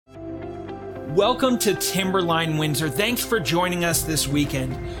Welcome to Timberline Windsor. Thanks for joining us this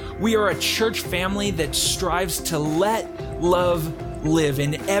weekend. We are a church family that strives to let love live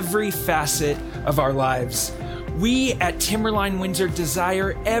in every facet of our lives. We at Timberline Windsor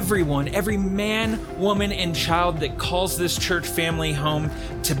desire everyone, every man, woman, and child that calls this church family home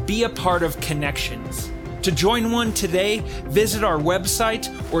to be a part of Connections. To join one today, visit our website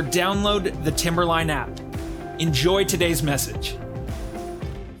or download the Timberline app. Enjoy today's message.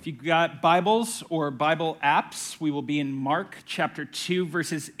 If you've got Bibles or Bible apps, we will be in Mark chapter 2,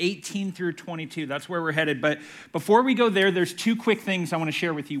 verses 18 through 22. That's where we're headed. But before we go there, there's two quick things I want to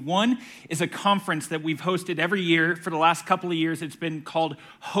share with you. One is a conference that we've hosted every year for the last couple of years. It's been called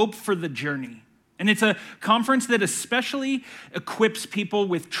Hope for the Journey. And it's a conference that especially equips people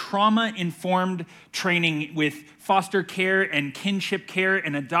with trauma-informed training with foster care and kinship care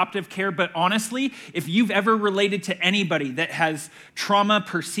and adoptive care. But honestly, if you've ever related to anybody that has trauma,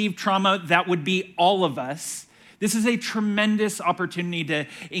 perceived trauma, that would be all of us. This is a tremendous opportunity to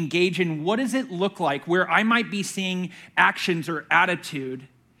engage in what does it look like where I might be seeing actions or attitude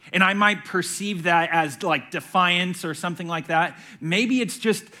and I might perceive that as like defiance or something like that. Maybe it's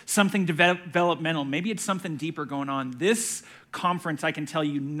just something developmental. Maybe it's something deeper going on. This conference, I can tell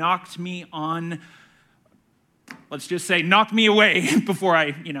you, knocked me away before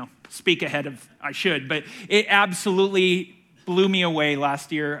I, speak ahead of I should. But it absolutely blew me away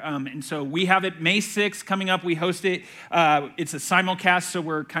last year. And so we have it May 6th coming up. We host it. It's a simulcast, so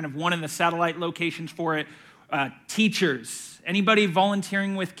we're kind of one of the satellite locations for it. Teachers, anybody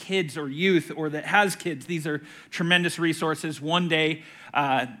volunteering with kids or youth or that has kids, these are tremendous resources. One day,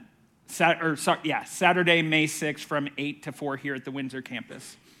 Saturday, May 6th from 8 to 4 here at the Windsor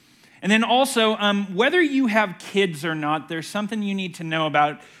campus. And then also, whether you have kids or not, there's something you need to know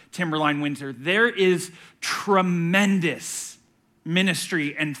about Timberline Windsor. There is tremendous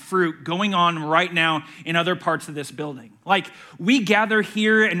ministry and fruit going on right now in other parts of this building. Like, we gather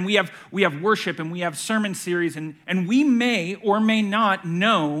here and we have worship and we have sermon series and we may or may not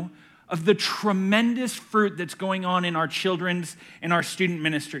know of the tremendous fruit that's going on in our children's and our student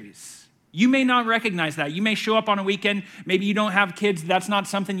ministries. You may not recognize that. You may show up on a weekend, maybe you don't have kids, that's not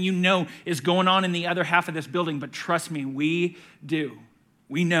something you know is going on in the other half of this building, but trust me, we do.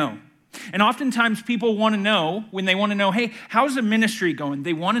 We know. And oftentimes people want to know, when they want to know, hey, how's the ministry going?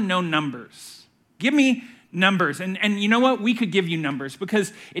 They want to know numbers. Give me numbers. And you know what? We could give you numbers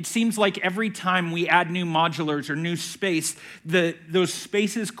because it seems like every time we add new modulars or new space, those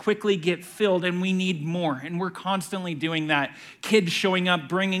spaces quickly get filled and we need more. And we're constantly doing that. Kids showing up,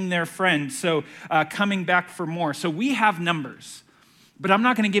 bringing their friends, so coming back for more. So we have numbers, but I'm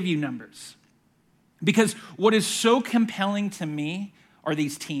not going to give you numbers because what is so compelling to me are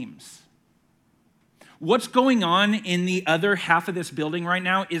these teams. What's going on in the other half of this building right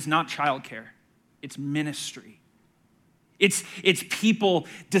now is not childcare. It's ministry. It's people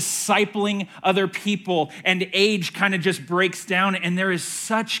discipling other people, and age kind of just breaks down, and there is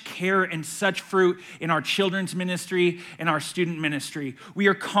such care and such fruit in our children's ministry and our student ministry. We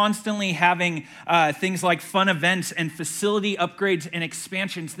are constantly having things like fun events and facility upgrades and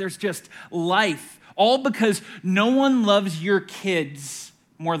expansions. There's just life, all because no one loves your kids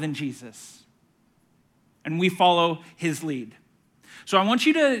more than Jesus. And we follow his lead. So I want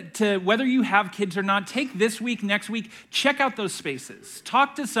you to, whether you have kids or not, take this week, next week, check out those spaces.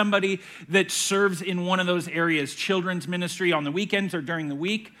 Talk to somebody that serves in one of those areas, children's ministry on the weekends or during the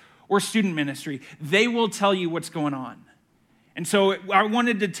week, or student ministry. They will tell you what's going on. And so I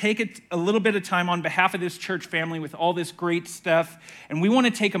wanted to take a little bit of time on behalf of this church family with all this great stuff. And we want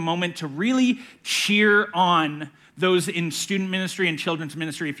to take a moment to really cheer on those in student ministry and children's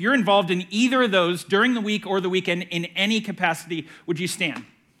ministry. If you're involved in either of those during the week or the weekend in any capacity, would you stand?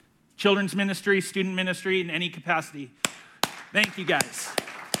 Children's ministry, student ministry, in any capacity. Thank you, guys.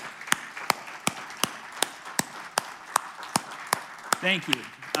 Thank you.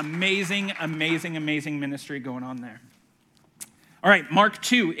 Amazing, amazing, amazing ministry going on there. All right, Mark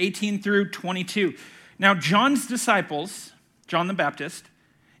 2, 18 through 22. Now, John's disciples, John the Baptist,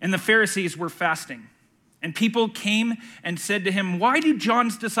 and the Pharisees were fasting. And people came and said to him, why do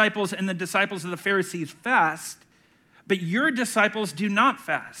John's disciples and the disciples of the Pharisees fast, but your disciples do not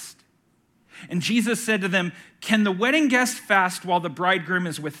fast? And Jesus said to them, can the wedding guests fast while the bridegroom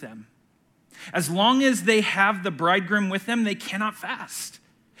is with them? As long as they have the bridegroom with them, they cannot fast.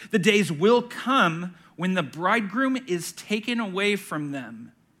 The days will come when the bridegroom is taken away from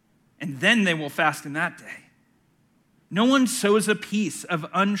them, and then they will fast in that day. No one sews a piece of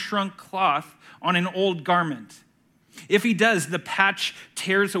unshrunk cloth on an old garment. If he does, the patch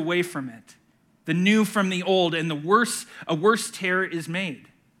tears away from it, the new from the old, and a worse tear is made.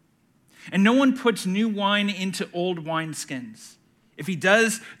 And no one puts new wine into old wineskins. If he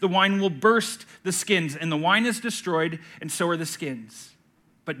does, the wine will burst the skins, and the wine is destroyed, and so are the skins.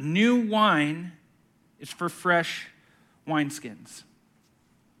 But new wine is for fresh wineskins.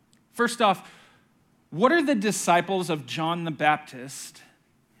 First off, what are the disciples of John the Baptist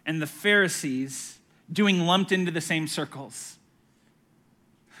and the Pharisees doing lumped into the same circles?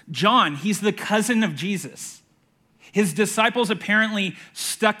 John, he's the cousin of Jesus. His disciples apparently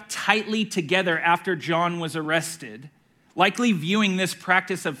stuck tightly together after John was arrested, likely viewing this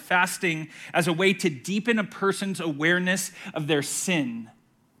practice of fasting as a way to deepen a person's awareness of their sin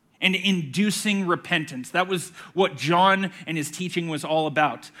and inducing repentance. That was what John and his teaching was all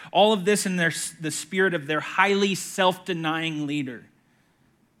about. All of this in the spirit of their highly self-denying leader.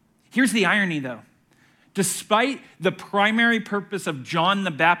 Here's the irony, though. Despite the primary purpose of John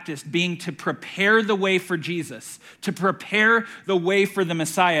the Baptist being to prepare the way for Jesus, to prepare the way for the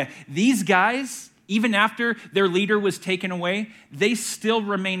Messiah, these guys, even after their leader was taken away, they still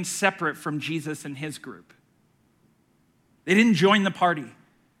remained separate from Jesus and his group. They didn't join the party.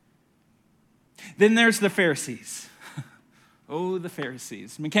 Then there's the Pharisees. Oh, the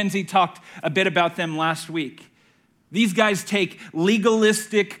Pharisees. Mackenzie talked a bit about them last week. These guys take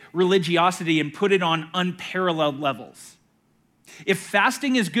legalistic religiosity and put it on unparalleled levels. If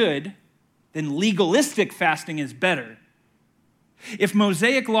fasting is good, then legalistic fasting is better. If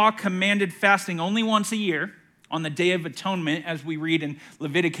Mosaic law commanded fasting only once a year, on the Day of Atonement, as we read in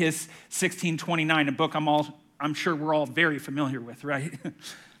Leviticus 16:29, a book I'm sure we're all very familiar with, right?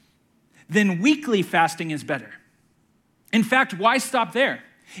 Then weekly fasting is better. In fact, why stop there?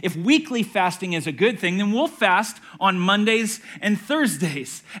 If weekly fasting is a good thing, then we'll fast on Mondays and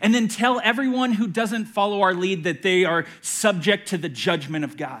Thursdays and then tell everyone who doesn't follow our lead that they are subject to the judgment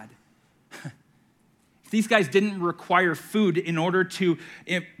of God. If these guys didn't require food in order to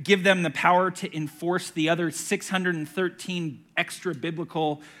give them the power to enforce the other 613 extra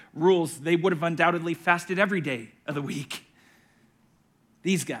biblical rules, they would have undoubtedly fasted every day of the week.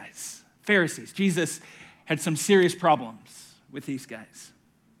 These guys, Pharisees, Jesus had some serious problems with these guys.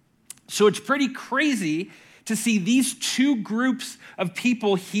 So it's pretty crazy to see these two groups of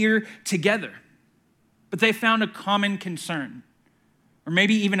people here together. But they found a common concern, or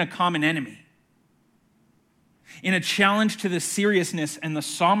maybe even a common enemy, in a challenge to the seriousness and the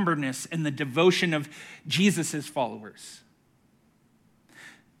somberness and the devotion of Jesus' followers.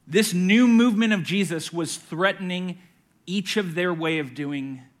 This new movement of Jesus was threatening each of their way of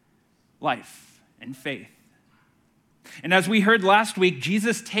doing life and faith. And as we heard last week,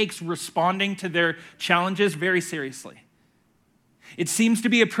 Jesus takes responding to their challenges very seriously. It seems to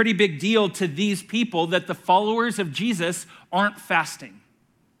be a pretty big deal to these people that the followers of Jesus aren't fasting.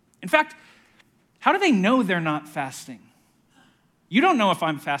 In fact, how do they know they're not fasting? You don't know if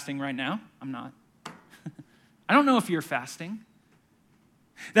I'm fasting right now. I'm not. I don't know if you're fasting.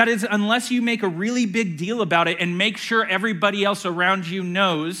 That is, unless you make a really big deal about it and make sure everybody else around you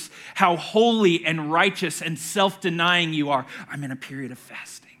knows how holy and righteous and self-denying you are. I'm in a period of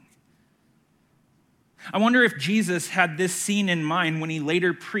fasting. I wonder if Jesus had this scene in mind when he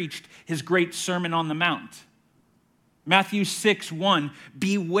later preached his great Sermon on the Mount. Matthew 6:1,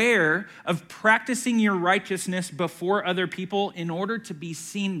 beware of practicing your righteousness before other people in order to be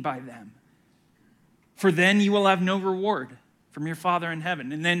seen by them, for then you will have no reward from your Father in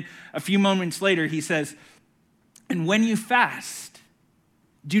heaven. And then a few moments later, he says, and when you fast,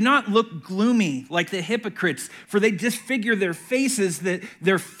 do not look gloomy like the hypocrites, for they disfigure their faces that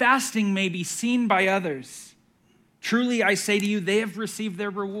their fasting may be seen by others. Truly, I say to you, they have received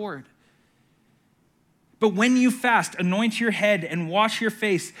their reward. But when you fast, anoint your head and wash your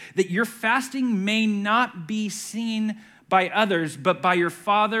face, that your fasting may not be seen by others, but by your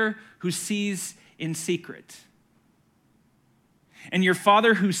Father who sees in secret. And your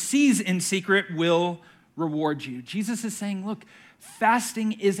Father who sees in secret will reward you. Jesus is saying, look,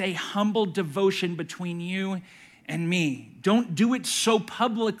 fasting is a humble devotion between you and me. Don't do it so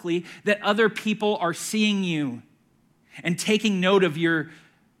publicly that other people are seeing you and taking note of your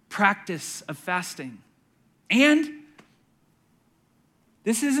practice of fasting. And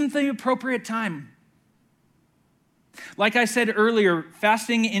this isn't the appropriate time. Like I said earlier,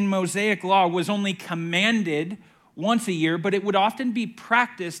 fasting in Mosaic law was only commanded once a year, but it would often be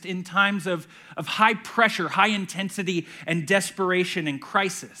practiced in times of high pressure, high intensity, and desperation and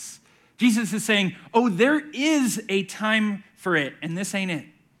crisis. Jesus is saying, oh, there is a time for it, and this ain't it.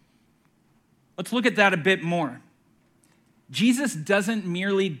 Let's look at that a bit more. Jesus doesn't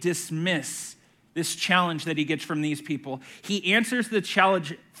merely dismiss this challenge that he gets from these people. He answers the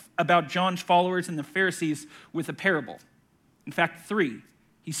challenge about John's followers and the Pharisees with a parable. In fact, 3.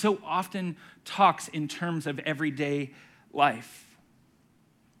 He so often talks in terms of everyday life.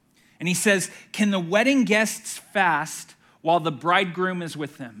 And he says, can the wedding guests fast while the bridegroom is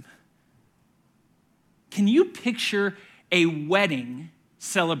with them? Can you picture a wedding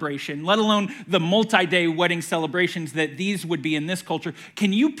celebration, let alone the multi-day wedding celebrations that these would be in this culture?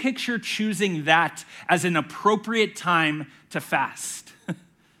 Can you picture choosing that as an appropriate time to fast?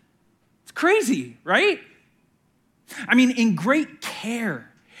 It's crazy, right? I mean, in great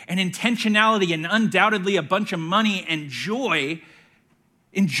care and intentionality and undoubtedly a bunch of money and joy,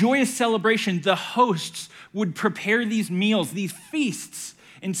 in joyous celebration, the hosts would prepare these meals, these feasts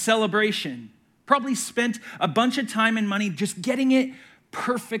in celebration. Probably spent a bunch of time and money just getting it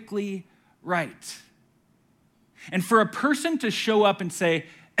perfectly right. And for a person to show up and say,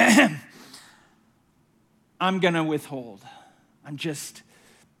 I'm going to withhold. I'm just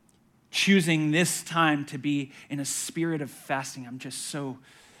choosing this time to be in a spirit of fasting. I'm just so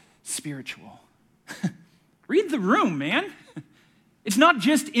spiritual. Read the room, man. It's not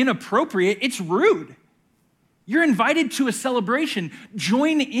just inappropriate, it's rude. You're invited to a celebration.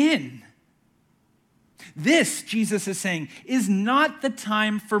 Join in. This, Jesus is saying, is not the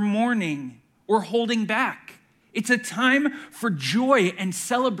time for mourning or holding back. It's a time for joy and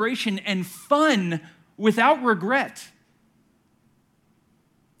celebration and fun without regret.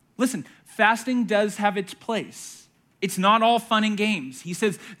 Listen, fasting does have its place. It's not all fun and games. He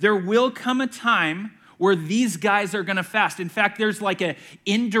says there will come a time where these guys are going to fast. In fact, there's like an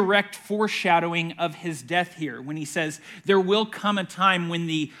indirect foreshadowing of his death here when he says there will come a time when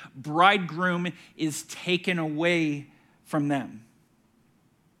the bridegroom is taken away from them.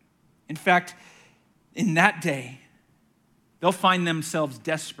 In fact, in that day, they'll find themselves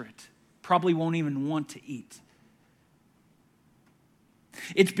desperate, probably won't even want to eat.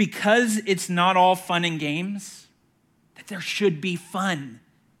 It's because it's not all fun and games that there should be fun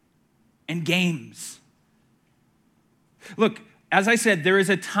and games. Look, as I said, there is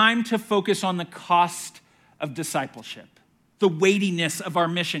a time to focus on the cost of discipleship, the weightiness of our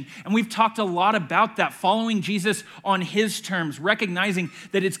mission. And we've talked a lot about that, following Jesus on his terms, recognizing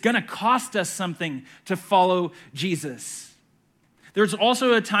that it's going to cost us something to follow Jesus. There's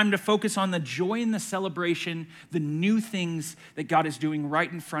also a time to focus on the joy and the celebration, the new things that God is doing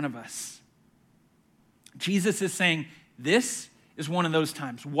right in front of us. Jesus is saying, this is one of those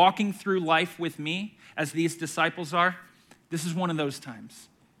times. Walking through life with me, as these disciples are, this is one of those times.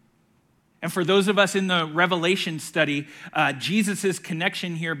 And for those of us in the Revelation study, Jesus'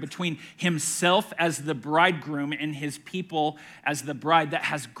 connection here between himself as the bridegroom and his people as the bride, that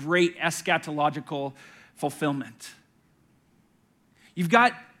has great eschatological fulfillment. You've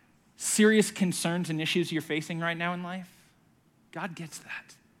got serious concerns and issues you're facing right now in life. God gets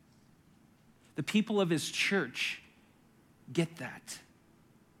that. The people of his church get that.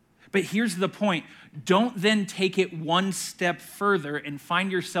 But here's the point. Don't then take it one step further and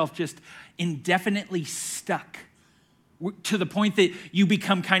find yourself just indefinitely stuck to the point that you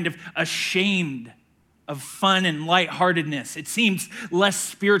become kind of ashamed of fun and lightheartedness. It seems less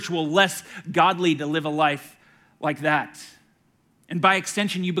spiritual, less godly to live a life like that. And by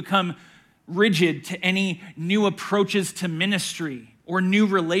extension, you become rigid to any new approaches to ministry or new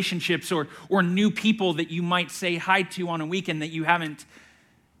relationships or new people that you might say hi to on a weekend that you haven't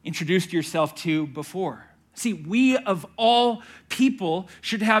introduced yourself to before. See, we of all people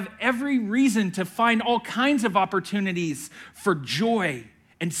should have every reason to find all kinds of opportunities for joy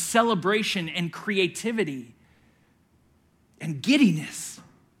and celebration and creativity and giddiness.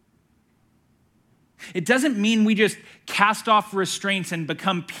 It doesn't mean we just cast off restraints and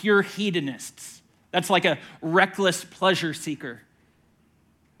become pure hedonists. That's like a reckless pleasure seeker.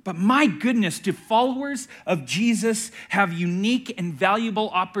 But my goodness, do followers of Jesus have unique and valuable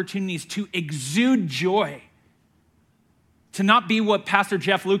opportunities to exude joy, to not be what Pastor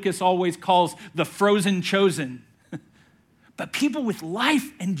Jeff Lucas always calls the frozen chosen, but people with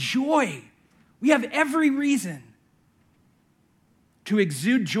life and joy. We have every reason to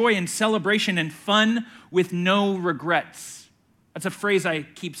exude joy and celebration and fun with no regrets. That's a phrase I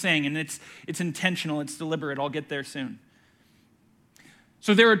keep saying, and it's intentional, it's deliberate. I'll get there soon.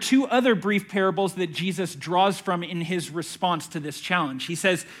 So there are two other brief parables that Jesus draws from in his response to this challenge. He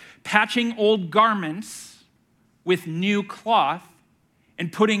says, patching old garments with new cloth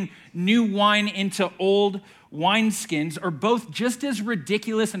and putting new wine into old wineskins are both just as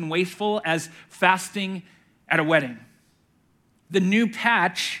ridiculous and wasteful as fasting at a wedding. The new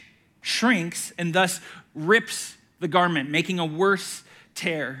patch shrinks and thus rips the garment, making a worse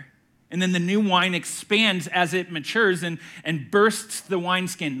tear. And then the new wine expands as it matures and bursts the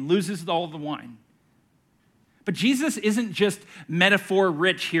wineskin, loses all the wine. But Jesus isn't just metaphor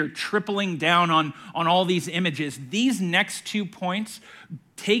rich here, tripling down on all these images. These next 2 points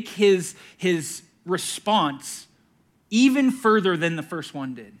take his response even further than the first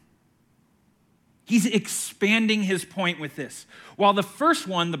one did. He's expanding his point with this. While the first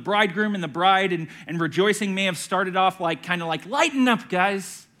one, the bridegroom and the bride and rejoicing, may have started off kind of like, lighten up,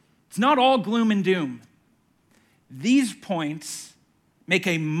 guys. It's not all gloom and doom. These points make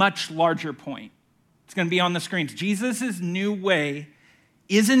a much larger point. It's going to be on the screens. Jesus' new way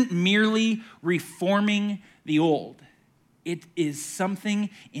isn't merely reforming the old. It is something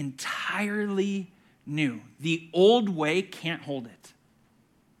entirely new. The old way can't hold it.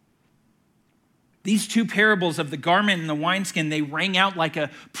 These 2 parables of the garment and the wineskin, they rang out like a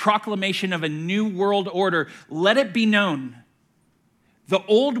proclamation of a new world order. Let it be known, the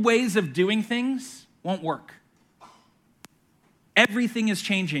old ways of doing things won't work. Everything is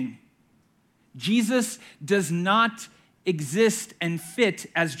changing. Jesus does not exist and fit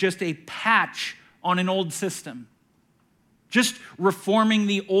as just a patch on an old system. Just reforming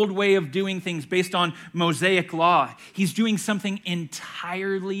the old way of doing things based on Mosaic law. He's doing something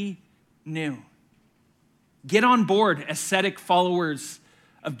entirely new. Get on board, ascetic followers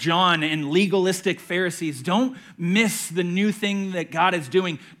of John and legalistic Pharisees. Don't miss the new thing that God is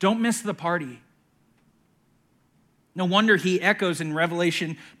doing. Don't miss the party. No wonder he echoes in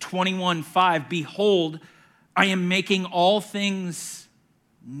Revelation 21:5, behold, I am making all things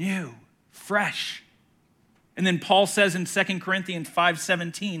new, fresh. And then Paul says in 2 Corinthians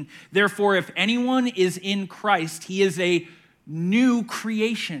 5:17, therefore, if anyone is in Christ, he is a new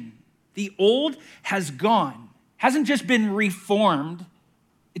creation. The old has gone. Hasn't just been reformed,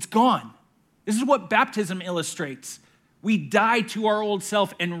 it's gone. This is what baptism illustrates. We die to our old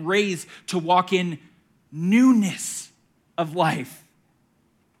self and raise to walk in newness of life.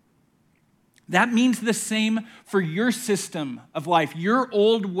 That means the same for your system of life, your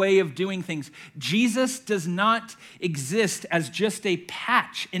old way of doing things. Jesus does not exist as just a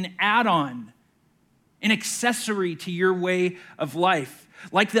patch, an add-on, an accessory to your way of life.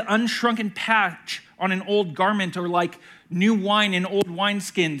 Like the unshrunken patch on an old garment or like new wine in old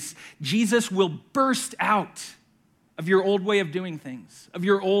wineskins, Jesus will burst out of your old way of doing things, of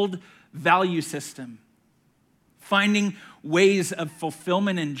your old value system, finding ways of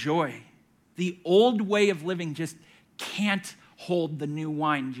fulfillment and joy. The old way of living just can't hold the new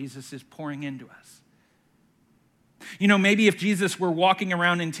wine Jesus is pouring into us. You know, maybe if Jesus were walking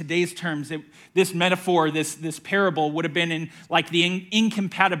around in today's terms, this metaphor, this parable would have been in like the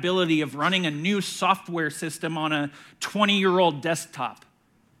incompatibility of running a new software system on a 20-year-old desktop.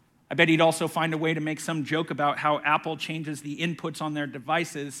 I bet he'd also find a way to make some joke about how Apple changes the inputs on their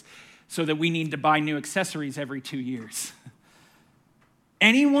devices so that we need to buy new accessories every 2 years.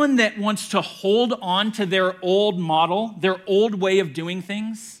 Anyone that wants to hold on to their old model, their old way of doing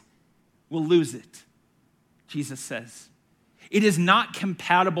things, will lose it, Jesus says. It is not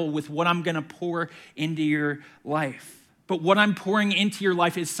compatible with what I'm going to pour into your life. But what I'm pouring into your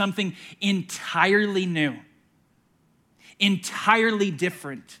life is something entirely new, entirely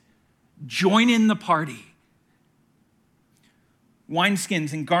different. Join in the party.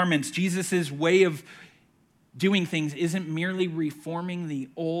 Wineskins and garments, Jesus' way of doing things isn't merely reforming the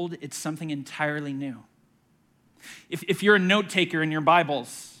old, it's something entirely new. If you're a note taker in your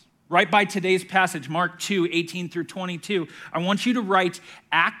Bibles, right by today's passage, Mark 2, 18 through 22, I want you to write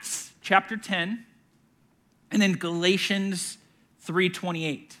Acts chapter 10 and then Galatians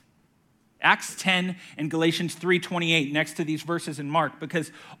 3:28. Acts 10 and Galatians 3:28 next to these verses in Mark,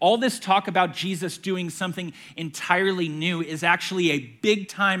 because all this talk about Jesus doing something entirely new is actually a big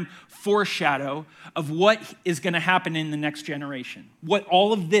time foreshadow of what is going to happen in the next generation. What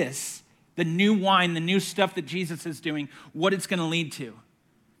all of this, the new wine, the new stuff that Jesus is doing, what it's going to lead to.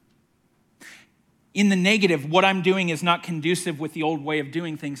 In the negative, what I'm doing is not conducive with the old way of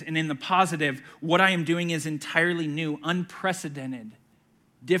doing things. And in the positive, what I am doing is entirely new, unprecedented,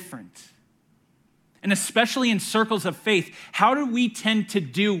 different. And especially in circles of faith, how do we tend to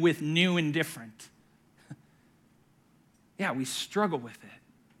do with new and different? Yeah, we struggle with it.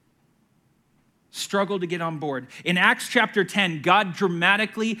 Struggle to get on board. In Acts chapter 10, God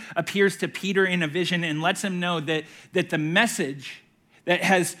dramatically appears to Peter in a vision and lets him know that the message that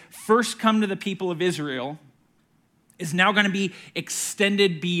has first come to the people of Israel is now going to be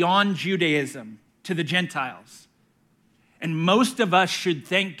extended beyond Judaism to the Gentiles. And most of us should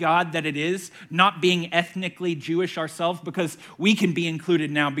thank God that it is, not being ethnically Jewish ourselves, because we can be included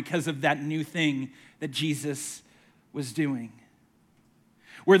now because of that new thing that Jesus was doing.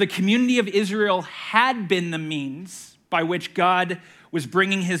 Where the community of Israel had been the means by which God was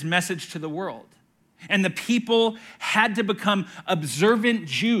bringing his message to the world. And the people had to become observant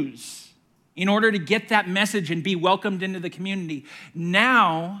Jews in order to get that message and be welcomed into the community.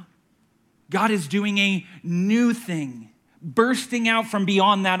 Now, God is doing a new thing, bursting out from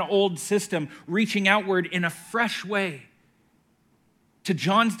beyond that old system, reaching outward in a fresh way. To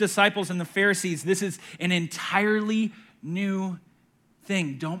John's disciples and the Pharisees, this is an entirely new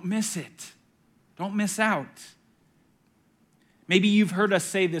thing. Don't miss it. Don't miss out. Maybe you've heard us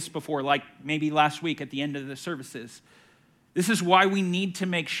say this before, like maybe last week at the end of the services. This is why we need to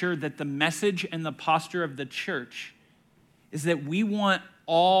make sure that the message and the posture of the church is that we want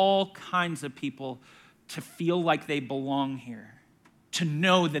all kinds of people to feel like they belong here, to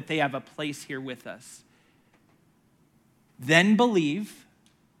know that they have a place here with us. Then believe,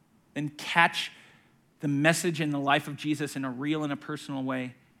 then catch the message and the life of Jesus in a real and a personal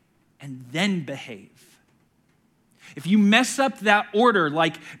way, and then behave. If you mess up that order,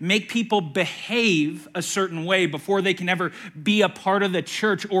 like make people behave a certain way before they can ever be a part of the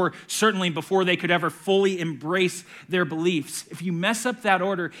church, or certainly before they could ever fully embrace their beliefs, if you mess up that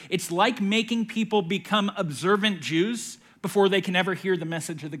order, it's like making people become observant Jews before they can ever hear the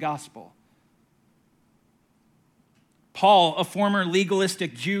message of the gospel. Paul, a former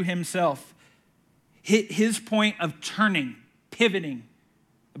legalistic Jew himself, hit his point of turning, pivoting.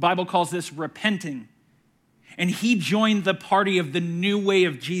 The Bible calls this repenting. And he joined the party of the new way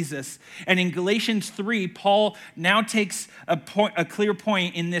of Jesus. And in Galatians 3, Paul now takes a clear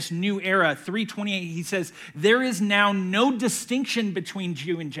point in this new era. 3:28, he says, there is now no distinction between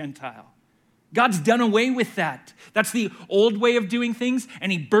Jew and Gentile. God's done away with that. That's the old way of doing things,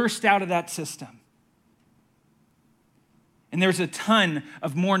 and he burst out of that system. And there's a ton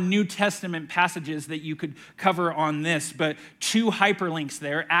of more New Testament passages that you could cover on this, but two hyperlinks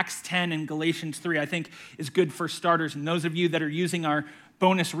there, Acts 10 and Galatians 3, I think is good for starters. And those of you that are using our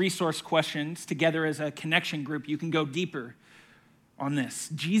bonus resource questions together as a connection group, you can go deeper on this.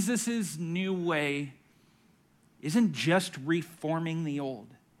 Jesus' new way isn't just reforming the old.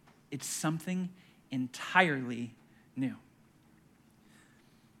 It's something entirely new.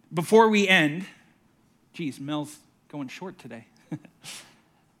 Before we end, Mel's going short today.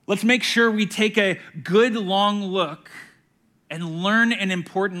 Let's make sure we take a good long look and learn an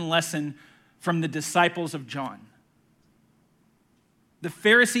important lesson from the disciples of John. The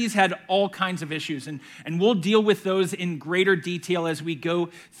Pharisees had all kinds of issues, and we'll deal with those in greater detail as we go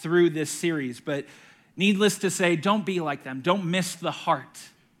through this series. But needless to say, don't be like them. Don't miss the heart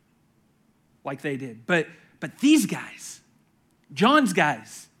like they did. But these guys, John's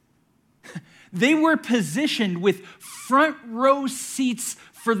guys, they were positioned with front row seats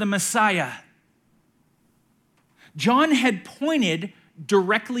for the Messiah. John had pointed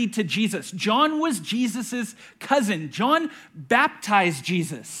directly to Jesus. John was Jesus' cousin. John baptized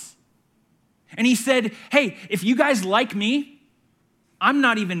Jesus. And he said, hey, if you guys like me, I'm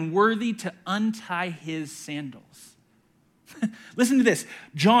not even worthy to untie his sandals. Listen to this.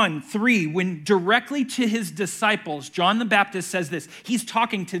 John 3, when directly to his disciples, John the Baptist says this. He's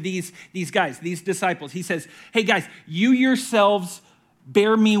talking to these guys, these disciples. He says, hey guys, you yourselves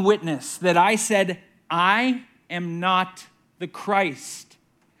bear me witness that I said, I am not the Christ,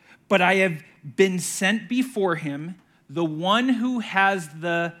 but I have been sent before him. The one who has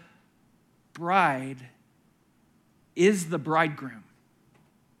the bride is the bridegroom.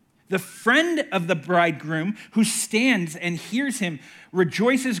 The friend of the bridegroom who stands and hears him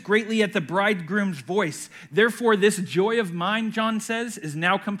rejoices greatly at the bridegroom's voice. Therefore, this joy of mine, John says, is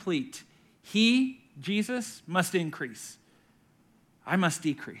now complete. He, Jesus, must increase. I must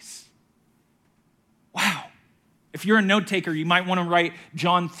decrease. Wow. If you're a note taker, you might want to write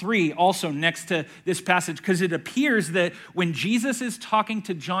John 3 also next to this passage, because it appears that when Jesus is talking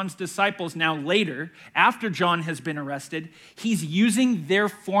to John's disciples now later, after John has been arrested, he's using their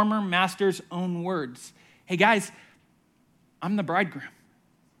former master's own words. Hey guys, I'm the bridegroom.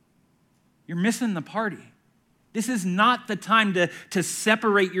 You're missing the party. This is not the time to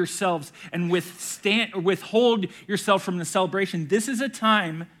separate yourselves and withhold yourself from the celebration. This is a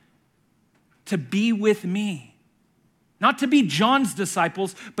time to be with me. Not to be John's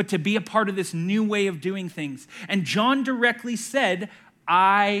disciples, but to be a part of this new way of doing things. And John directly said,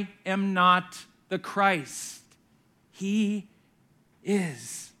 I am not the Christ. He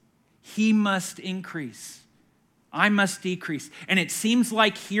is. He must increase. I must decrease. And it seems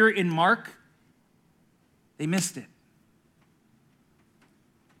like here in Mark, they missed it.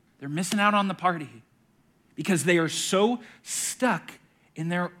 They're missing out on the party because they are so stuck in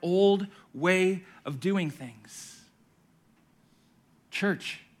their old way of doing things.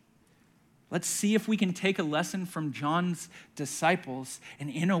 Church, Let's see if we can take a lesson from John's disciples, and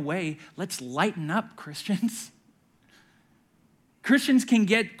in a way, let's lighten up, Christians. Christians can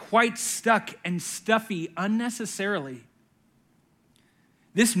get quite stuck and stuffy unnecessarily.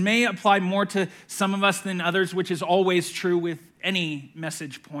 This may apply more to some of us than others, which is always true with any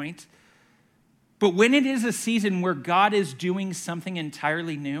message point. But when it is a season where God is doing something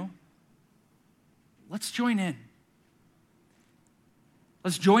entirely new, let's join in.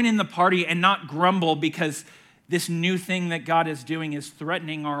 Let's join in the party and not grumble because this new thing that God is doing is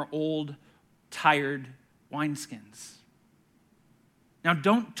threatening our old, tired wineskins. Now,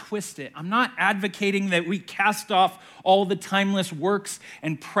 don't twist it. I'm not advocating that we cast off all the timeless works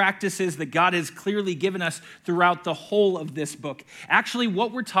and practices that God has clearly given us throughout the whole of this book. Actually,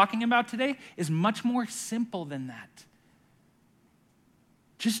 what we're talking about today is much more simple than that.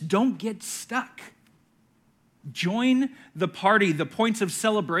 Just don't get stuck. Join the party, the points of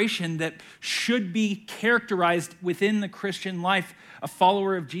celebration that should be characterized within the Christian life, a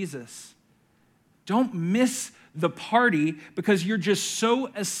follower of Jesus. Don't miss the party because you're just so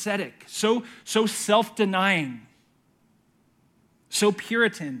ascetic, so self-denying, so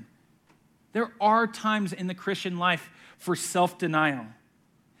Puritan. There are times in the Christian life for self-denial,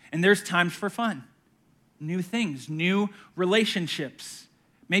 and there's times for fun, new things, new relationships,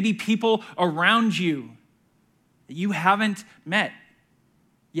 maybe people around you that you haven't met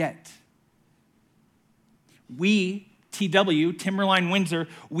yet. We, TW, Timberline Windsor,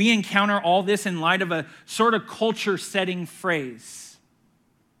 we encounter all this in light of a sort of culture-setting phrase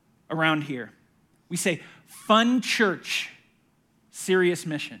around here. We say, fun church, serious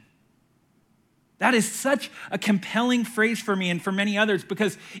mission. That is such a compelling phrase for me and for many others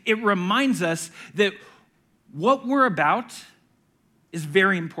because it reminds us that what we're about is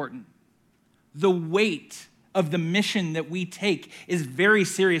very important. The weight of the mission that we take is very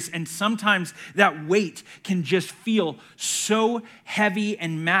serious, and sometimes that weight can just feel so heavy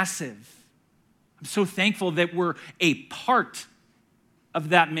and massive. I'm so thankful that we're a part of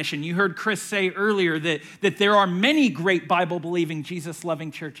that mission. You heard Chris say earlier that there are many great Bible-believing,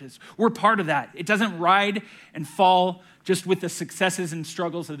 Jesus-loving churches. We're part of that. It doesn't ride and fall just with the successes and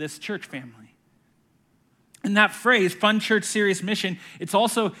struggles of this church family. And that phrase, fun church, serious mission, it's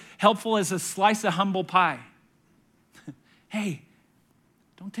also helpful as a slice of humble pie. Hey,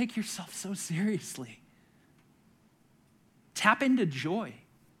 don't take yourself so seriously. Tap into joy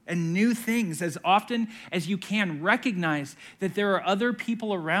and new things as often as you can. Recognize that there are other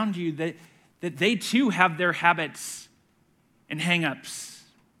people around you that they too have their habits and hang-ups,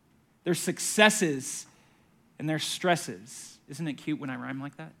 their successes and their stresses. Isn't it cute when I rhyme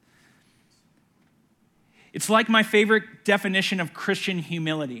like that? It's like my favorite definition of Christian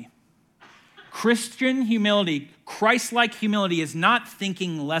humility. Christian humility, Christ-like humility, is not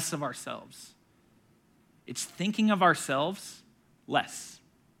thinking less of ourselves. It's thinking of ourselves less.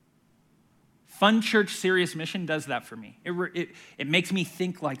 Fun church, serious mission does that for me. It makes me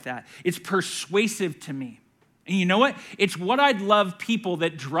think like that. It's persuasive to me. And you know what? It's what I'd love people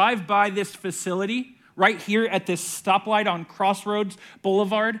that drive by this facility right here at this stoplight on Crossroads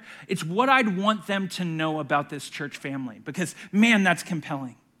Boulevard. It's what I'd want them to know about this church family because, man, that's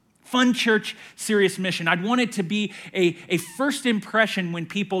compelling. Fun church, serious mission. I'd want it to be a first impression when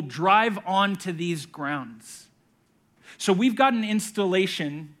people drive onto these grounds. So we've got an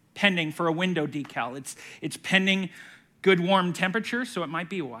installation pending for a window decal. It's pending good warm temperature, so it might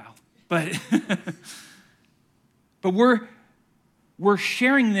be a while. But we're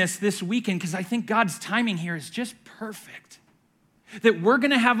sharing this weekend because I think God's timing here is just perfect. That we're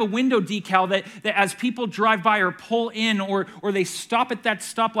going to have a window decal that as people drive by or pull in or they stop at that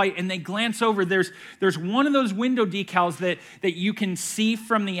stoplight and they glance over, there's one of those window decals that you can see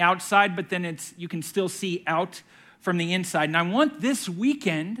from the outside, but then you can still see out from the inside. And I want this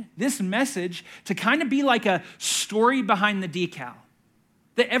weekend, this message, to kind of be like a story behind the decal.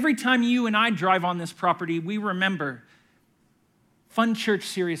 That every time you and I drive on this property, we remember fun church,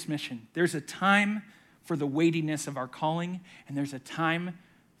 serious mission. There's a time for the weightiness of our calling, and there's a time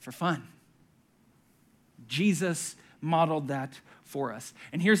for fun. Jesus modeled that for us.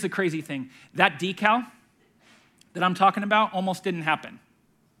 And here's the crazy thing. That decal that I'm talking about almost didn't happen.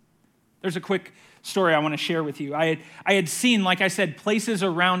 There's a quick story I want to share with you. I had seen, like I said, places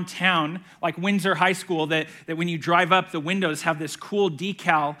around town, like Windsor High School, that when you drive up, the windows have this cool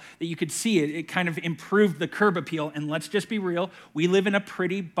decal that you could see. It kind of improved the curb appeal. And let's just be real, we live in a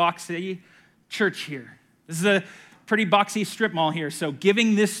pretty boxy church here. This is a pretty boxy strip mall here. So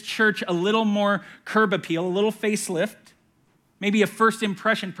giving this church a little more curb appeal, a little facelift, maybe a first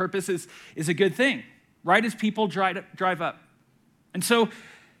impression purpose is a good thing, right as people drive up. And so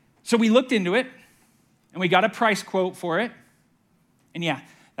So we looked into it, and we got a price quote for it. And yeah,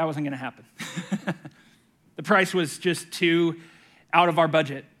 that wasn't going to happen. The price was just too out of our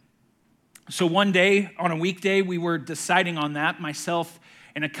budget. So one day, on a weekday, we were deciding on that, myself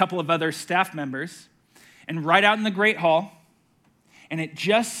and a couple of other staff members, and right out in the Great Hall, and it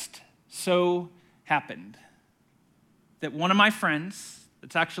just so happened that one of my friends,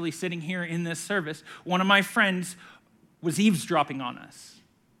 that's actually sitting here in this service, one of my friends was eavesdropping on us.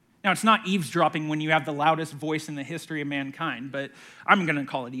 Now, it's not eavesdropping when you have the loudest voice in the history of mankind, but I'm going to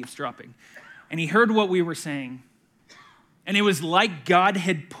call it eavesdropping. And he heard what we were saying, and it was like God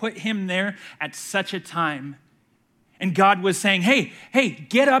had put him there at such a time. And God was saying, hey,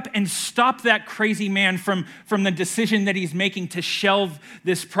 get up and stop that crazy man from the decision that he's making to shelve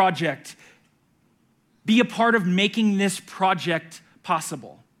this project. Be a part of making this project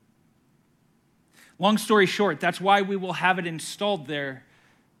possible. Long story short, that's why we will have it installed there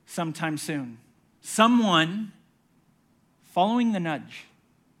sometime soon. Someone following the nudge,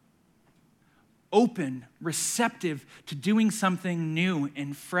 open, receptive to doing something new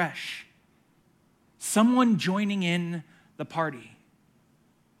and fresh. Someone joining in the party.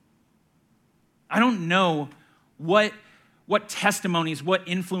 I don't know what testimonies, what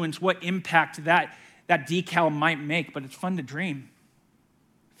influence, what impact that decal might make, but it's fun to dream.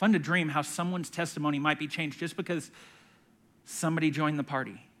 Fun to dream how someone's testimony might be changed just because somebody joined the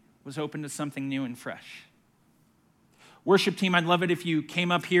party, was open to something new and fresh. Worship team, I'd love it if you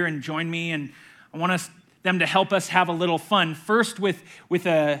came up here and joined me, and I want them to help us have a little fun. First with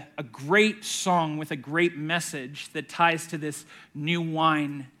a great song, with a great message that ties to this new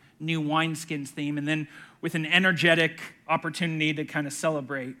wineskins theme, and then with an energetic opportunity to kind of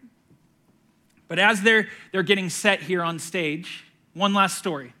celebrate. But as they're getting set here on stage, one last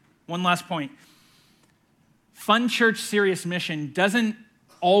story, one last point. Fun Church Serious Mission doesn't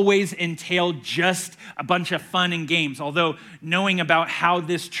always entail just a bunch of fun and games, although knowing about how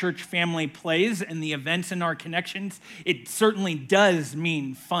this church family plays and the events and our connections, it certainly does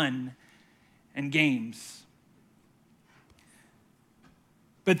mean fun and games.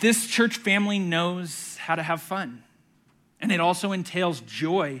 But this church family knows how to have fun. And it also entails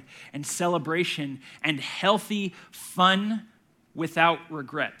joy and celebration and healthy fun without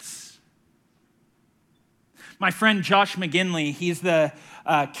regrets. My friend Josh McGinley, he's the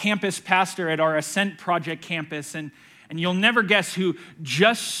campus pastor at our Ascent Project campus, and you'll never guess who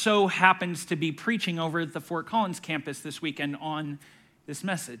just so happens to be preaching over at the Fort Collins campus this weekend on this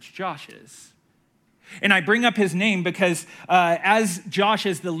message. Josh is. And I bring up his name because as Josh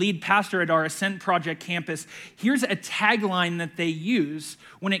is the lead pastor at our Ascent Project campus, here's a tagline that they use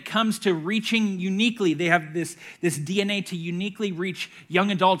when it comes to reaching uniquely. They have this DNA to uniquely reach young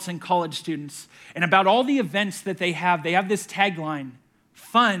adults and college students. And about all the events that they have this tagline,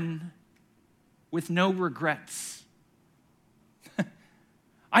 fun with no regrets.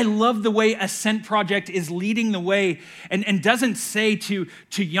 I love the way Ascent Project is leading the way and doesn't say to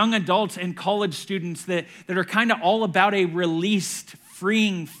young adults and college students that are kind of all about a released,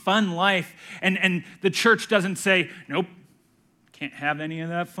 freeing, fun life. And the church doesn't say, nope, can't have any of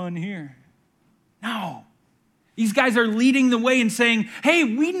that fun here. No. These guys are leading the way and saying, hey,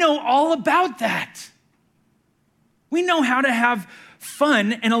 we know all about that. We know how to have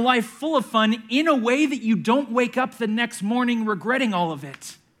fun and a life full of fun in a way that you don't wake up the next morning regretting all of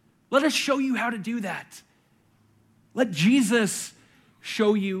it. Let us show you how to do that. Let Jesus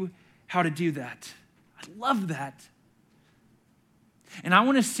show you how to do that. I love that. And I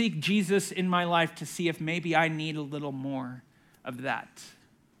want to seek Jesus in my life to see if maybe I need a little more of that.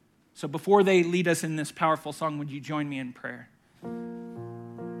 So before they lead us in this powerful song, would you join me in prayer?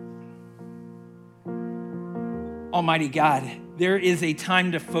 Almighty God, there is a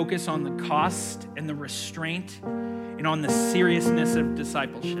time to focus on the cost and the restraint and on the seriousness of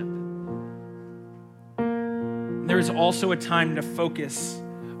discipleship. There is also a time to focus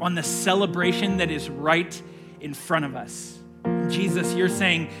on the celebration that is right in front of us. Jesus, you're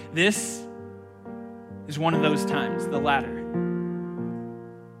saying this is one of those times, the latter.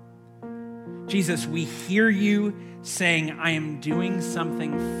 Jesus, we hear you saying, I am doing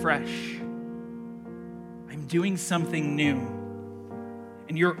something fresh. I'm doing something new.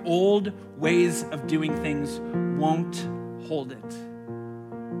 And your old ways of doing things won't hold it.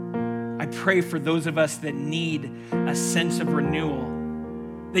 I pray for those of us that need a sense of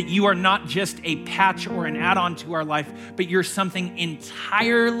renewal, that you are not just a patch or an add-on to our life, but you're something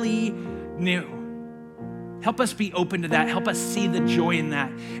entirely new. Help us be open to that. Help us see the joy in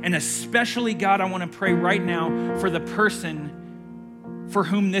that. And especially, God, I want to pray right now for the person for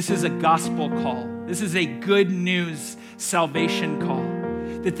whom this is a gospel call. This is a good news salvation call.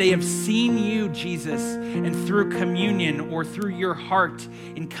 that they have seen you, Jesus, and through communion or through your heart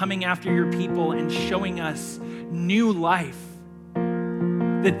in coming after your people and showing us new life,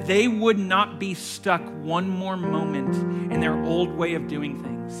 that they would not be stuck one more moment in their old way of doing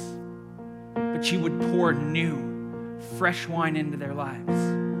things, but you would pour new, fresh wine into their lives.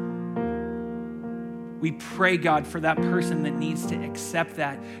 We pray, God, for that person that needs to accept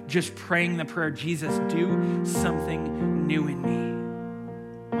that, just praying the prayer, Jesus, do something new in me.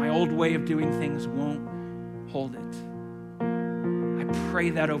 My old way of doing things won't hold it. I pray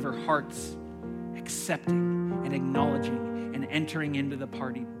that over hearts accepting and acknowledging and entering into the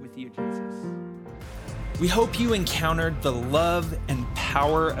party with you, Jesus. We hope you encountered the love and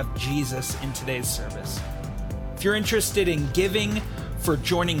power of Jesus in today's service. If you're interested in giving, for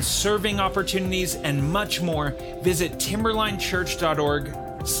joining serving opportunities, and much more, visit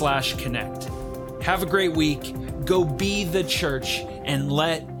timberlinechurch.org/connect. Have a great week. Go be the church and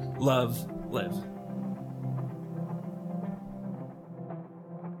let love live.